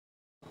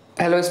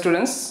Hello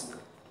students,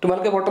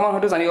 তোমালোকে বৰ্তমান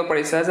হয়তো জানিব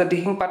পাৰিছা যে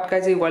দিহিং পাটকাই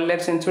যে ওয়াইল্ড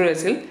লাইফ সেঞ্চুৰী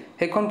আছিল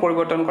সেইখন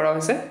পৰিৱৰ্তন কৰা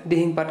হৈছে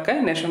দিহিং পাটকাই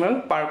নেশ্যনেল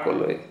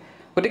পাৰ্কলৈ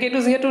গতিকে এটো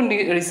যেহেতু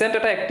ৰিসেন্ট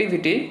এটা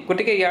এক্টিভিটি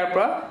গতিকে ইয়াৰ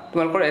পৰা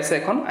তোমালোকৰ এছে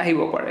এখন আহিব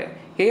পাৰে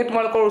হেয়ে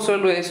তোমালোকৰ ওচৰলৈ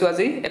লৈ আহিছো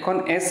আজি এখন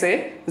এছে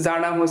যাৰ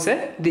নাম হৈছে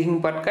দিহিং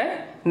পাটকাই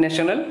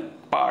নেশ্যনেল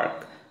পাৰ্ক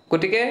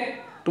গতিকে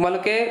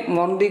তোমালোকে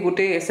মন দি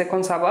গুটে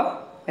এছেখন চাবা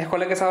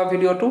এখলৈকে চাবা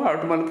ভিডিওটো আৰু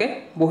তোমালোকে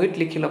বহিত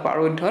লিখি লবা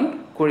আৰু অধ্যয়ন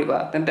কৰিবা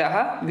তেন্তে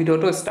আহা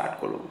ভিডিওটো ষ্টাৰ্ট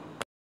কৰো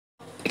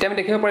It am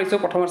taking a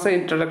prothom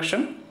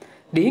introduction.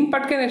 Dehing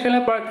Patkai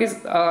National Park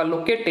is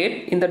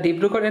located in the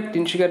Dibrugarh and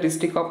Tinsukia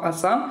district of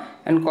Assam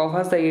and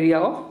covers the area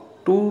of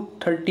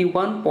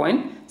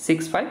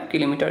 231.65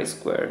 km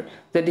square.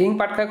 The Dehing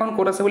Patkai kon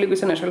kota ase boli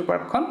koise national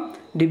park kon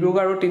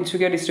Dibrugarh and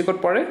Tinsukia district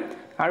ot pore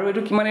aru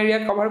etu kiman area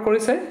cover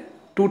korise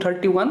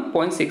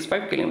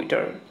 231.65 km.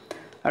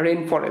 A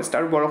rainforest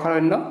aru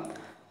borokharanyo.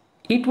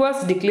 It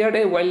was declared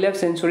a wildlife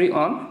sanctuary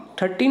on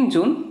 13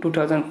 June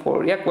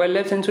 2004 yak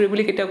wildlife sanctuary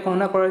boli ketia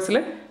ঘোষণা কৰা হৈছিল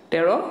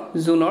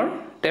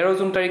 13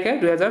 June tarikhe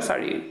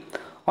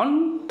 2004 on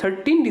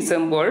 13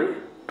 December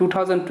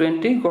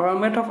 2020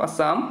 government of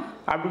Assam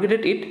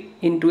upgraded it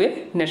into a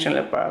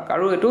national park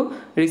aru etu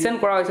recent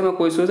কৰা হৈছে মই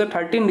কৈছো যে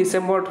 13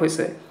 December ত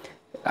হৈছে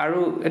আৰু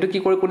এটো কি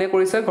কোনে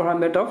কৰিছে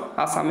government of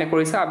Assam এ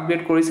কৰিছে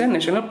আপগ্ৰেড কৰিছে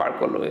national park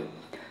লৈ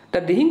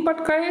The Dehing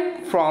Patkai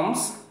forms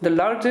the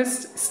largest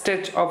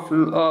stretch of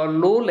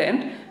lowland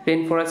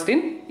rainforest in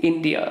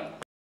India.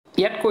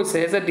 Yet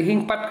koise যে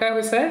Dehing Patkai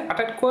hoise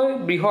atatকৈ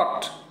বৃহৎ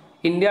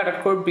India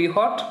atatকৈ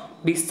বৃহৎ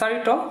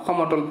বিস্তাৰিত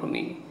সমতল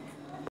ভূমি.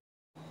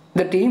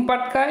 The Dehing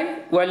Patkai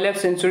Wildlife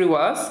Sanctuary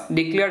was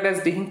declared as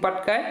Dehing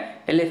Patkai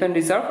Elephant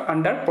Reserve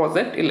under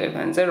Project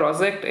 11. The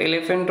Project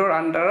 11 or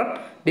under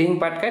Dehing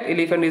Patkai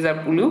Elephant Reserve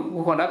বুলিও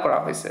ঘোষণা কৰা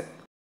হৈছে.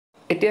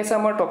 এতিয়া আছে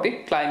আমাৰ topic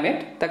climate.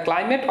 The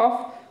climate of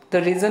the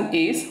region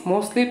is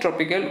mostly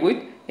tropical with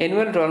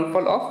annual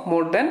rainfall of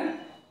more than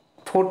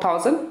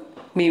 4000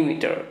 mm.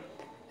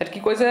 At কি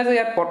কৈছে যে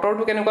ইয়াত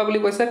বতৰটো কেনেকুৱা বুলি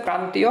কৈছে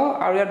ক্ৰান্তীয়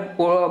আৰু ইয়াত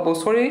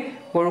বছৰি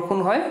বৰষুণ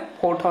হয়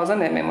 4000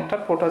 mm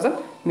অৰ্থাৎ 4000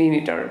 mm.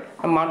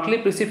 Monthly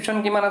precipitation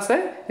কিমান আছে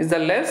is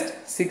the least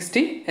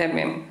 60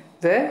 mm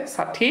যে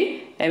 60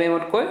 mm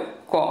তকৈ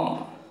কম.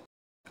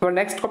 Our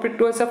next topic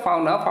to is a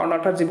fauna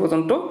অৰ্থাৎ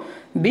জীৱ-জন্তু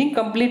being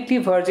completely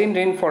virgin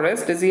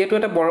rainforest is yet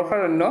at a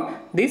borokharanya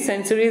this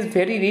sanctuary is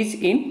very rich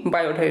in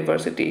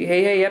biodiversity hey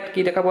yat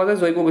ki dekha poa jay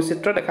joibo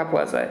boichitra dekha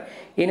poa jay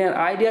in an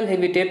ideal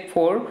habitat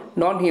for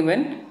non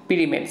human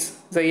primates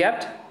je yat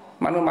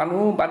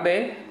manu bade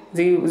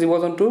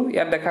জীৱ-জন্তু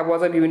yat dekha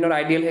poa jay bibhinno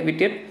ideal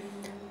habitat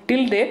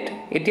till date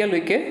etia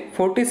loike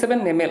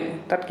 47 mammal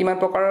tat kiman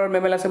prokarar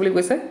mammal ase boli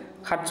koise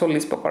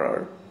 47 prokarar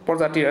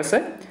projatir ase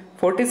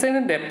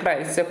 47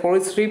 reptiles se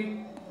forestry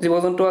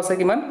জীৱ-জন্তু আছে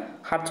কিমান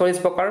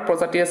 47 প্ৰকাৰ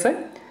প্ৰজাতি আছে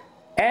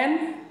and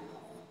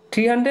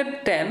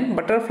 310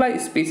 butterfly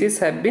species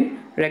have been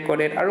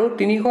recorded আৰু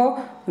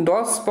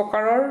 310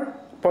 প্ৰকাৰৰ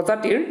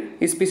প্ৰজাতিৰ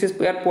species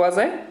ইয়াত পোৱা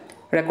যায়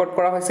ৰেকৰ্ড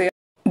কৰা হৈছে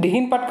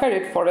Dehing Patkai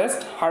Red Forest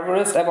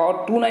harvests about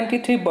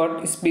 293 bird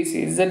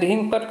species the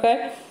Dehing Patkai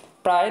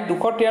প্ৰায়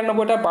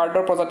 293 টা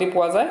বাৰ্ডৰ প্ৰজাতি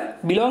পোৱা যায়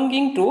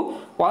belonging to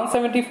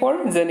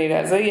 174 genera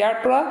যে ইয়াৰ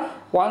পৰা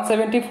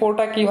 174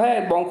 টা কি হয়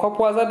বংশ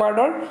পোৱা যায়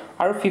বাৰ্ডৰ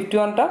আৰু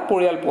 51 টা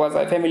পৰিয়াল পোৱা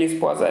যায় ফ্যামিলিজ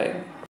পোৱা যায়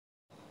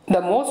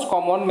The most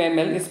common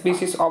mammal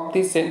species of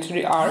this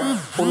century are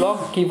Hulok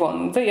gibbon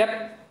যে ইয়াত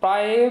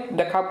প্ৰায়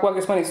দেখা পোৱা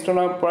কিছুমান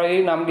ষ্টনৰ প্ৰায়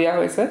নাম দিয়া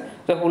হৈছে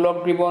যে Hulok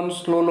gibbon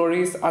slow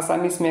loris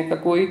Assamese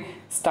macaque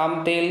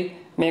stump-tail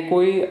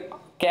macaque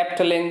capped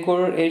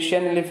langur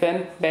Asian elephant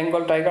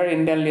Bengal tiger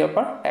Indian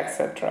leopard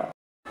etc.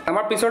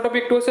 Our pisor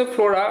topic to is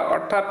flora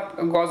orthat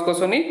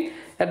gos-gosoni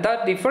the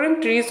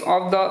different trees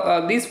of the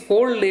these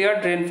four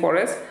layered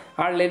rainforest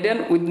are laden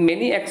with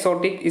many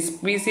exotic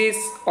species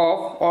of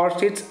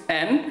orchids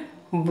and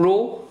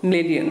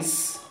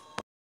bromeliads.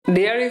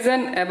 There is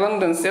an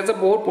abundance as a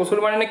board posur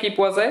marine ki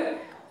poa jay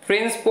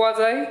friends poa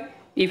jay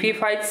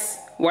epiphytes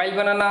wild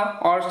banana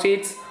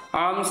orchids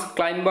arms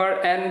climber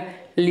and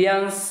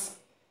lians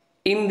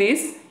in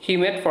this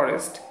humid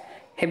forest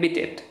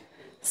habitat.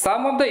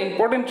 Some of the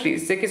important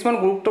trees যে কিছুমান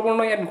গুৰুত্বপূৰ্ণ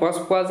ইয়াত গছ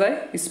পোৱা যায়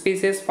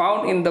species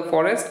found in the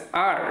forest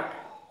are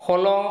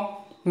holong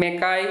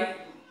mekai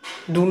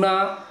duna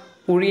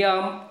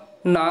uriam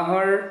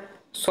nahar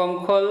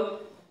somkhol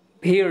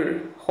bhir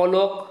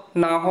holok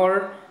nahor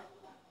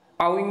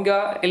awinga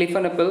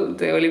elephant apple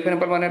the elephant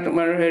apple মানে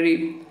তোমাৰ হেৰি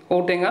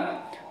ওটেঙা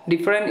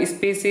different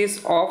species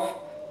of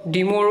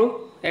dimoro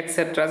etc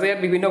যে ইয়াত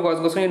বিভিন্ন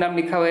গছ-গছনিৰ নাম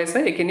লিখা হৈ আছে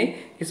এখিনি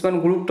কিছুমান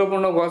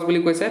গুৰুত্বপূৰ্ণ গছ বুলি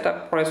কৈছে তাত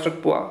ফৰেষ্টত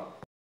পোৱা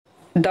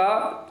The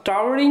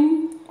towering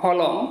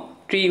holong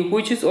tree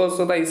which is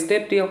also the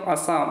state tree of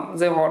Assam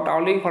the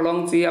towering holong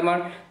tree amar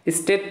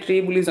state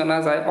tree buli jana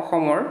jay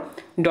Assomor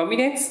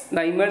dominates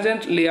the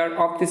emergent layer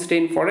of this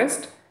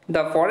rainforest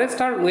the forest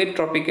are wet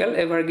tropical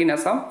evergreen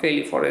Assam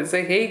valley forest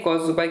je hei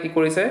gos jupai ki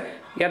korise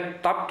yat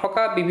tat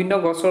thoka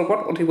bibhinno gosor upor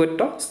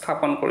odhibotto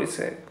sthapon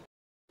korise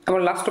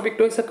our last topic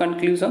to is a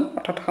conclusion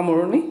orthat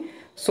hamoroni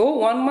so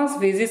one must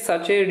visit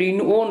such a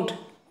renowned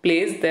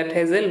place that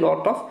has a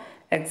lot of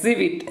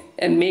exhibit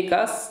and make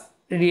us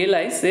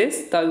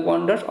realizes the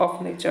wonders of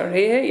nature.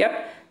 Hey, ইয়াত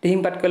দিহিং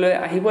পাটকাইলৈ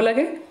আহিব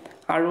লাগে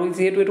আৰু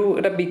যেহেতু এটো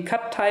এটা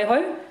বিখ্যাত ঠাই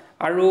হয়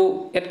আৰু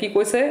ইয়াত কি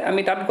কৈছে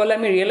আমি তাত গলে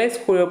আমি ৰিয়েলাইজ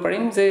কৰিব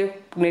পাৰিম যে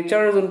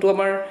নেচাৰ যোনটো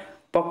আমাৰ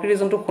প্ৰকৃতিৰ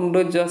যোনটো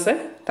সৌন্দৰ্য আছে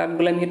তাত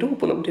গলে আমি এটো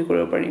উপলব্ধি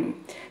কৰিব পাৰিম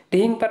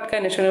Dihing Patkai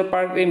national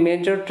park a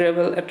major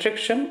travel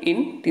attraction in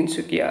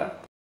Tinsukia.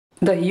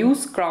 The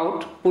huge crowd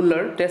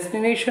puller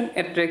destination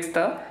attracts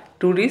the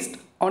tourist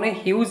on a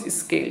huge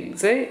scale.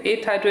 যে এই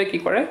ঠাইটোৱে কি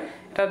কৰে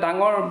এটা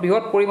ডাঙৰ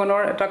বৃহৎ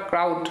পৰিমাণৰ এটা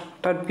ক্ৰাউড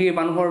তাত ভিৰ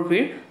মানুহৰ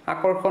ভিৰ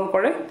আকৰ্ষণ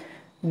কৰে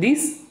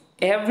this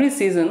every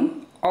season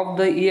of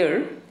the year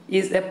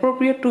is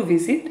appropriate to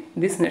visit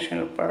this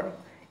national park.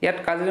 ইয়াত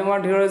কাজিৰঙাৰ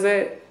ধৰে যে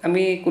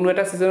আমি কোনো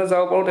এটা সিজনত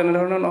যাব পাৰো তেনে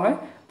ধৰণৰ নহয়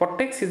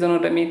প্ৰত্যেক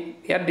সিজনত আমি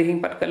ইয়াত দিহিং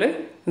পাটকাইলৈ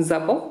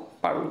যাব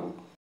পাৰো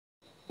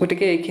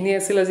গতিকে এইখিনি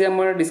আছিল আজি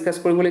আমাৰ ডিসকাস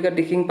কৰিবলগীয়া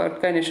দিহিং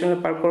পাটকাই ন্যাশনাল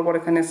পাৰ্কৰ ওপৰত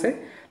এখানে আছে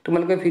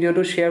তোমালোকে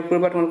ভিডিওটো শেয়াৰ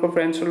কৰিবা তোমালোকৰ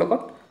ফ্ৰেণ্ডছৰ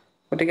লগত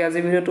গতিকে আজি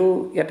ভিডিওটো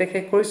ইয়াতে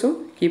শেষ কৰিছো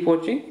keep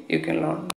watching U can learn